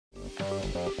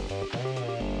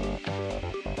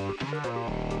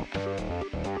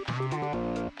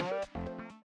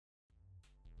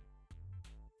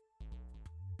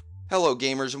Hello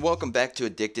gamers and welcome back to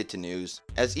Addicted to News.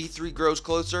 As E3 grows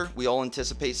closer, we all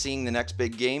anticipate seeing the next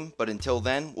big game, but until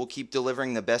then, we'll keep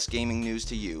delivering the best gaming news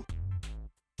to you.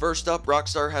 First up,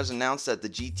 Rockstar has announced that the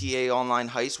GTA Online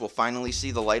Heists will finally see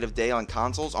the light of day on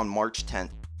consoles on March 10th.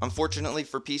 Unfortunately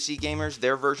for PC gamers,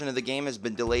 their version of the game has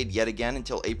been delayed yet again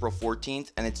until April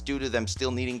 14th, and it's due to them still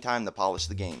needing time to polish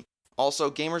the game. Also,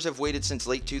 gamers have waited since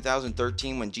late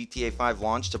 2013 when GTA 5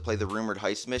 launched to play the rumored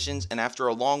heist missions, and after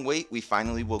a long wait, we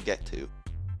finally will get to.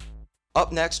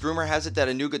 Up next, rumor has it that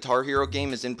a new Guitar Hero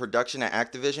game is in production at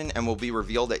Activision and will be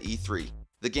revealed at E3.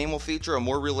 The game will feature a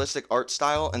more realistic art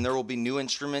style and there will be new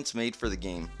instruments made for the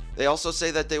game. They also say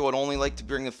that they would only like to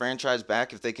bring the franchise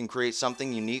back if they can create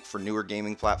something unique for newer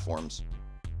gaming platforms.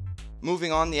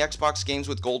 Moving on, the Xbox Games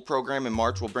with Gold program in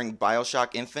March will bring BioShock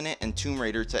Infinite and Tomb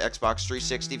Raider to Xbox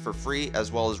 360 for free,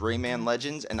 as well as Rayman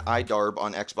Legends and iDarb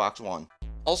on Xbox One.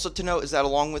 Also to note is that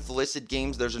along with the listed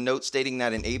games, there's a note stating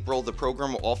that in April, the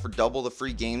program will offer double the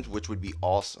free games, which would be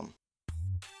awesome.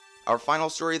 Our final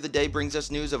story of the day brings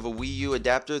us news of a Wii U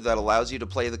adapter that allows you to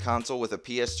play the console with a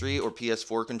PS3 or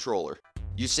PS4 controller.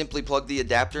 You simply plug the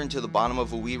adapter into the bottom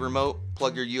of a Wii remote,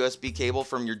 plug your USB cable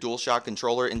from your DualShock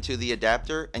controller into the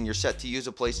adapter, and you're set to use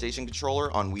a PlayStation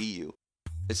controller on Wii U.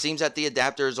 It seems that the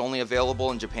adapter is only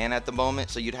available in Japan at the moment,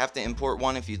 so you'd have to import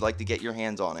one if you'd like to get your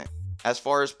hands on it. As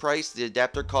far as price, the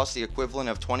adapter costs the equivalent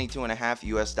of $22.50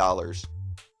 US.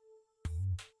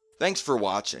 Thanks for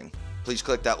watching. Please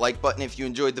click that like button if you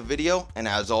enjoyed the video, and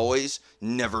as always,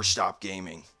 never stop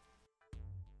gaming.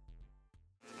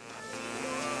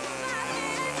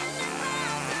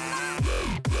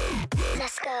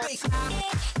 Let's go.